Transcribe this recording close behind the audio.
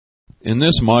In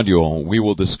this module, we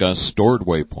will discuss stored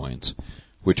waypoints,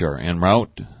 which are en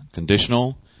route,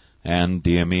 conditional, and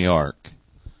DME ARC.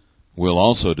 We'll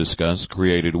also discuss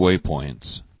created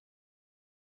waypoints.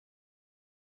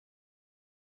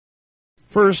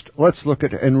 First, let's look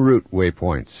at en route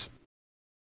waypoints.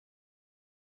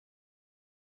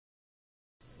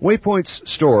 Waypoints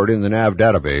stored in the nav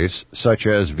database, such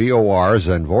as VORs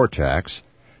and VORTACs,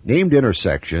 named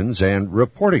intersections, and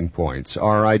reporting points,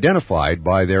 are identified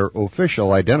by their official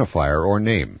identifier or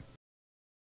name.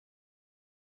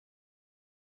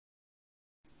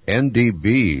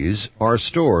 NDBs are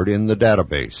stored in the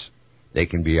database. They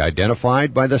can be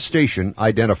identified by the station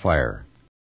identifier.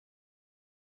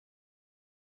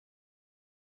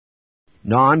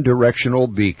 Non-directional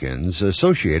beacons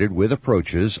associated with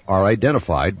approaches are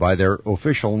identified by their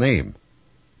official name,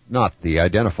 not the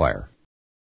identifier.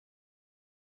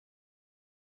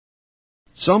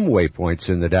 Some waypoints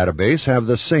in the database have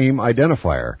the same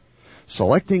identifier.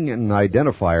 Selecting an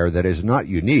identifier that is not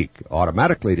unique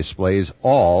automatically displays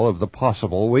all of the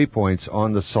possible waypoints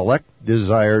on the Select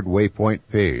Desired Waypoint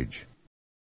page.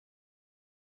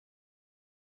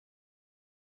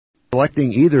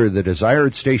 Selecting either the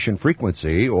desired station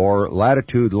frequency or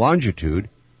latitude-longitude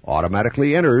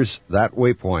automatically enters that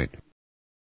waypoint.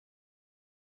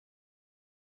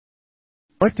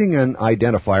 Selecting an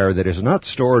identifier that is not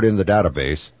stored in the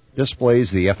database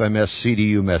displays the FMS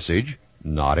CDU message,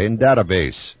 "Not in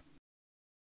database."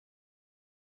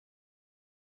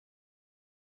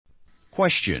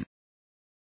 Question.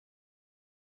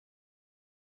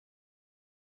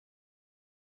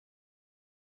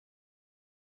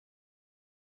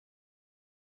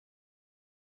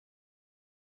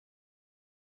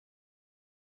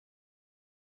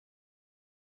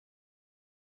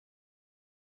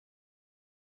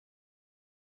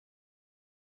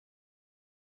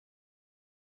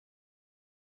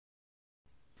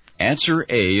 Answer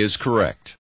A is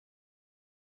correct.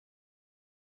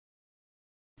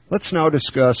 Let's now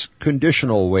discuss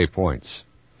conditional waypoints.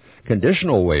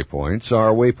 Conditional waypoints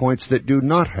are waypoints that do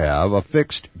not have a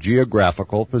fixed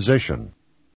geographical position.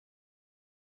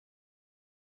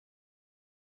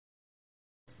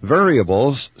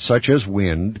 Variables such as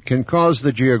wind can cause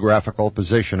the geographical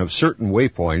position of certain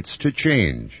waypoints to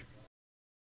change.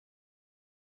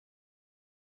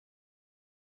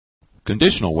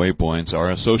 Conditional waypoints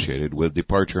are associated with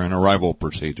departure and arrival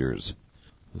procedures.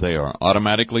 They are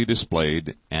automatically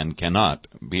displayed and cannot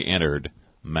be entered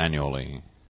manually.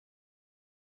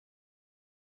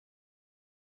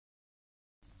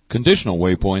 Conditional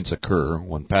waypoints occur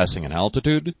when passing an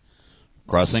altitude,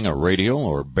 crossing a radial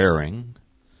or bearing,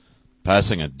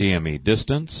 passing a DME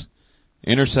distance,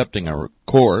 intercepting a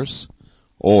course,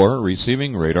 or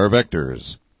receiving radar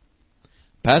vectors.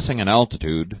 Passing an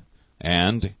altitude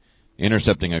and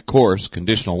intercepting a course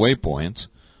conditional waypoints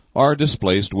are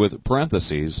displaced with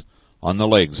parentheses on the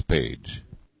legs page.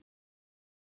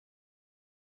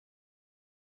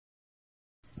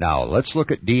 Now let's look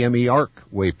at DME ARC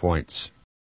waypoints.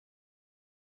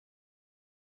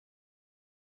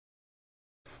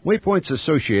 Waypoints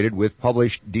associated with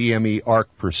published DME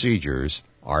ARC procedures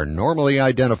are normally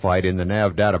identified in the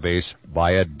nav database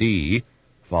by a D,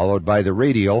 followed by the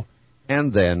radial,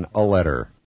 and then a letter.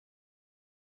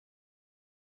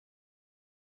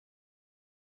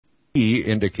 E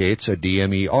indicates a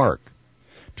DME ARC.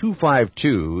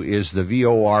 252 is the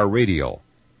VOR radial.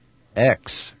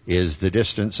 X is the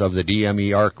distance of the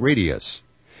DME ARC radius.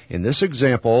 In this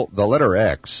example, the letter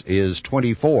X is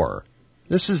 24.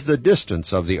 This is the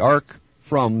distance of the arc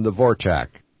from the VORTAC.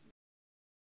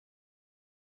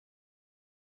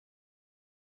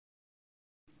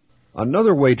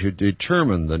 Another way to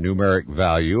determine the numeric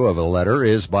value of a letter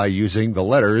is by using the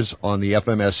letters on the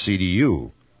FMS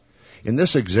CDU. In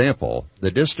this example, the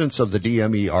distance of the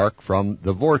DME arc from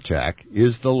the VORTAC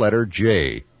is the letter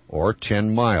J, or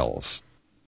 10 miles.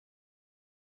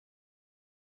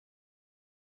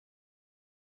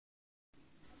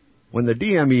 When the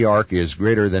DME arc is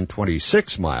greater than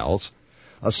 26 miles,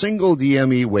 a single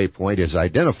DME waypoint is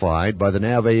identified by the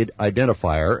NavAid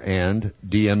identifier and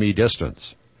DME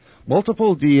distance.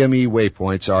 Multiple DME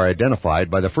waypoints are identified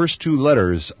by the first two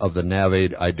letters of the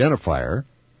NavAid identifier,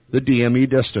 the DME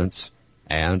distance,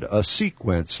 and a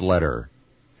sequence letter.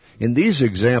 In these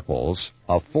examples,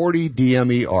 a 40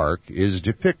 DME arc is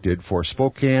depicted for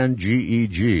Spokane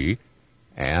GEG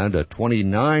and a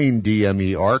 29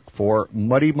 DME arc for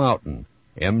Muddy Mountain,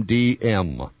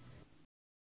 MDM.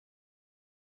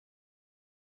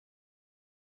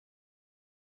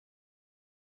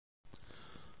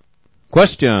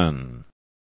 Question.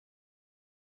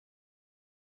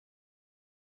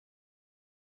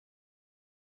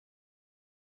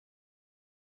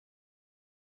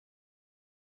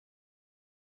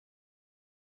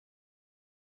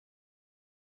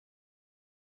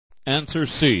 Answer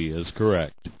C is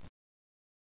correct.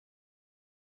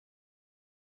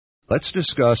 Let's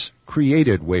discuss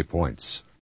created waypoints.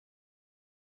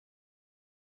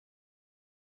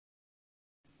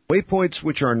 Waypoints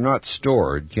which are not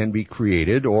stored can be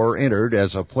created or entered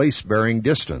as a place-bearing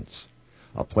distance,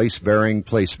 a place-bearing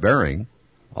place-bearing,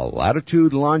 a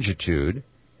latitude-longitude,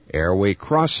 airway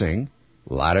crossing,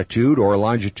 latitude or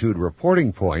longitude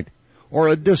reporting point, or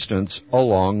a distance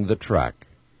along the track.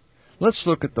 Let's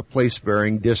look at the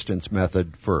place-bearing distance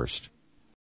method first.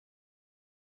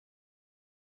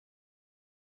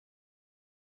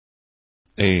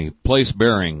 A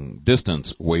place-bearing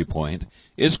distance waypoint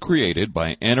is created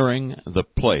by entering the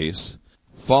place,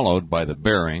 followed by the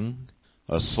bearing,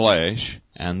 a slash,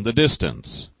 and the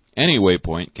distance. Any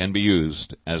waypoint can be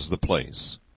used as the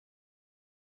place.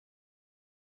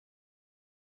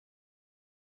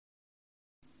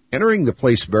 Entering the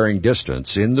place-bearing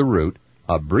distance in the route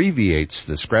abbreviates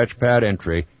the scratch pad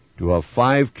entry to a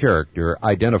 5-character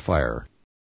identifier.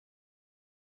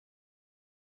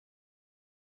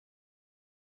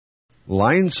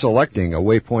 Line selecting a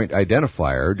waypoint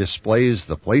identifier displays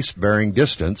the place-bearing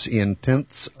distance in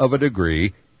tenths of a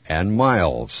degree and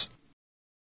miles.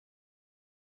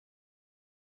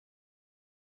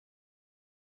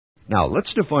 Now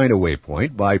let's define a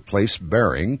waypoint by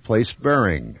place-bearing,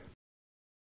 place-bearing.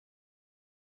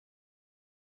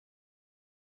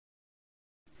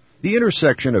 The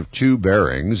intersection of two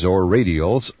bearings or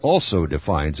radials also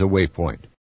defines a waypoint.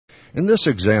 In this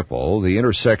example, the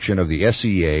intersection of the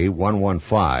SEA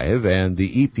 115 and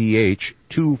the EPH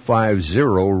 250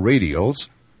 radials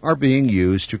are being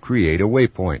used to create a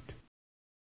waypoint.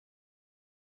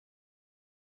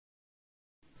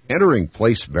 Entering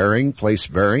place-bearing,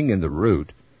 place-bearing in the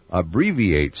route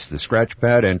abbreviates the scratch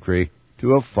pad entry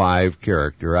to a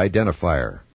 5-character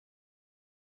identifier.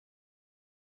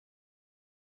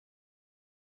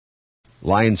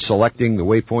 Line selecting the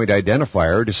waypoint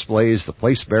identifier displays the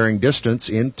place-bearing distance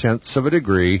in tenths of a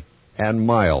degree and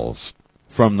miles.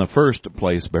 From the first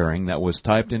place bearing that was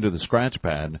typed into the scratch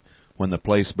pad when the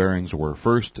place bearings were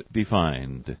first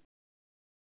defined.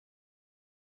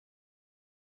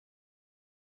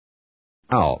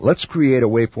 Now, let's create a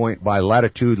waypoint by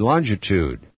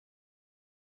latitude-longitude.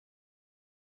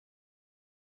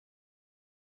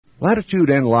 Latitude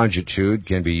and longitude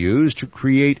can be used to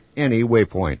create any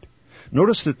waypoint.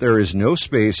 Notice that there is no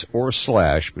space or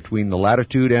slash between the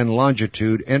latitude and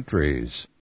longitude entries.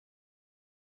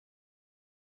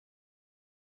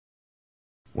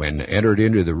 When entered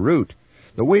into the route,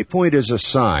 the waypoint is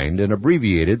assigned an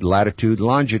abbreviated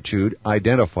latitude-longitude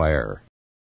identifier.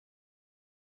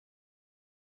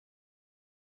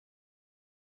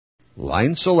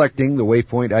 Line selecting the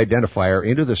waypoint identifier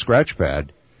into the scratch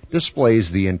pad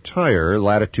displays the entire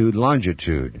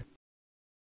latitude-longitude.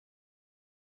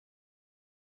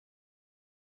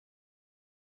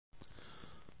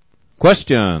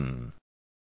 Question.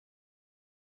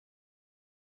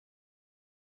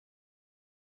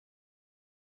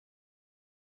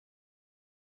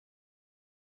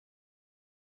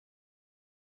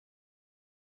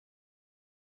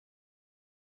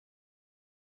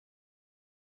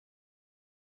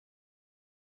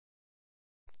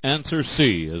 Answer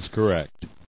C is correct.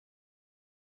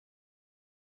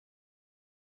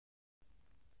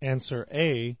 Answer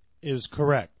A is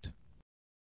correct.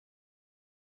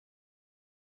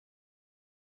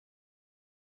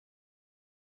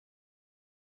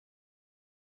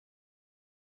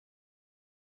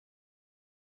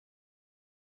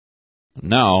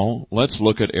 Now, let's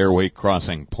look at airway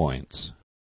crossing points.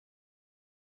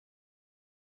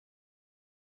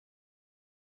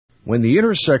 When the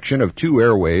intersection of two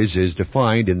airways is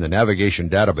defined in the navigation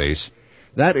database,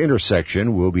 that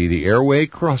intersection will be the airway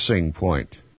crossing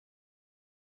point.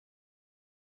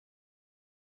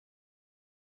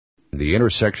 The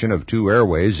intersection of two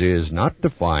airways is not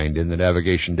defined in the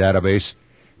navigation database.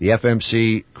 The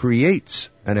FMC creates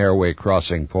an airway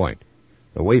crossing point.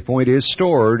 The waypoint is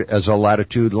stored as a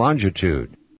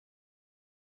latitude-longitude.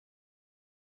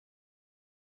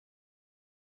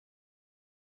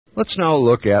 Let's now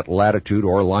look at latitude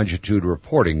or longitude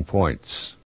reporting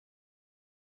points.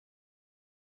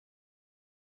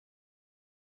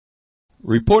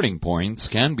 Reporting points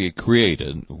can be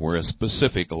created where a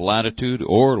specific latitude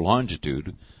or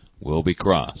longitude will be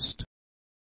crossed.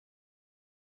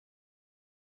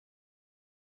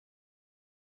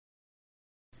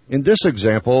 In this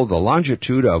example, the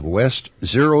longitude of west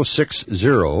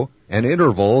 060 and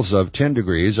intervals of 10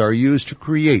 degrees are used to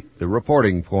create the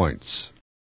reporting points.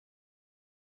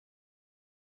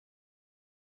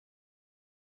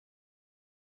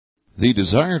 The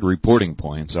desired reporting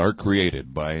points are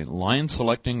created by line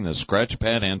selecting the scratch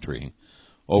pad entry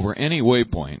over any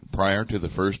waypoint prior to the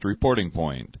first reporting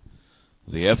point.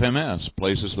 The FMS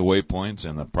places the waypoints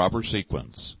in the proper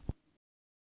sequence.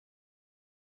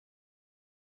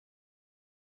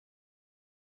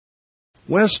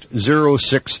 West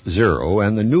 060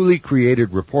 and the newly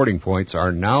created reporting points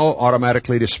are now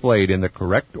automatically displayed in the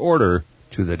correct order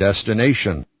to the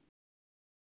destination.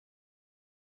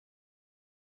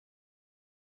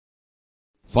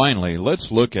 Finally,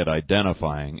 let's look at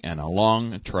identifying an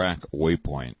along-track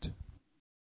waypoint.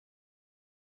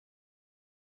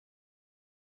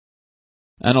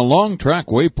 An along-track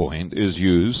waypoint is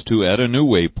used to add a new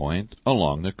waypoint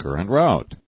along the current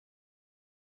route.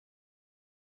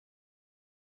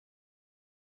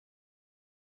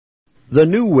 The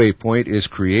new waypoint is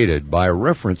created by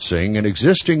referencing an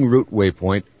existing route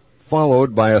waypoint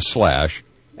followed by a slash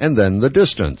and then the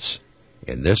distance.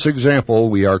 In this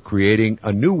example, we are creating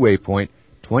a new waypoint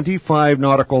 25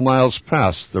 nautical miles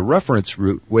past the reference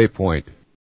route waypoint.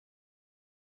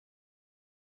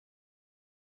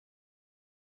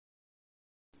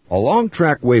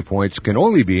 Along-track waypoints can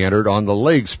only be entered on the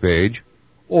legs page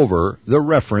over the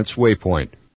reference waypoint.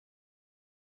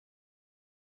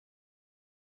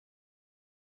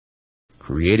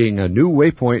 Creating a new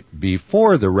waypoint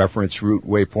before the reference route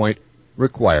waypoint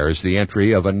requires the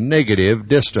entry of a negative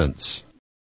distance.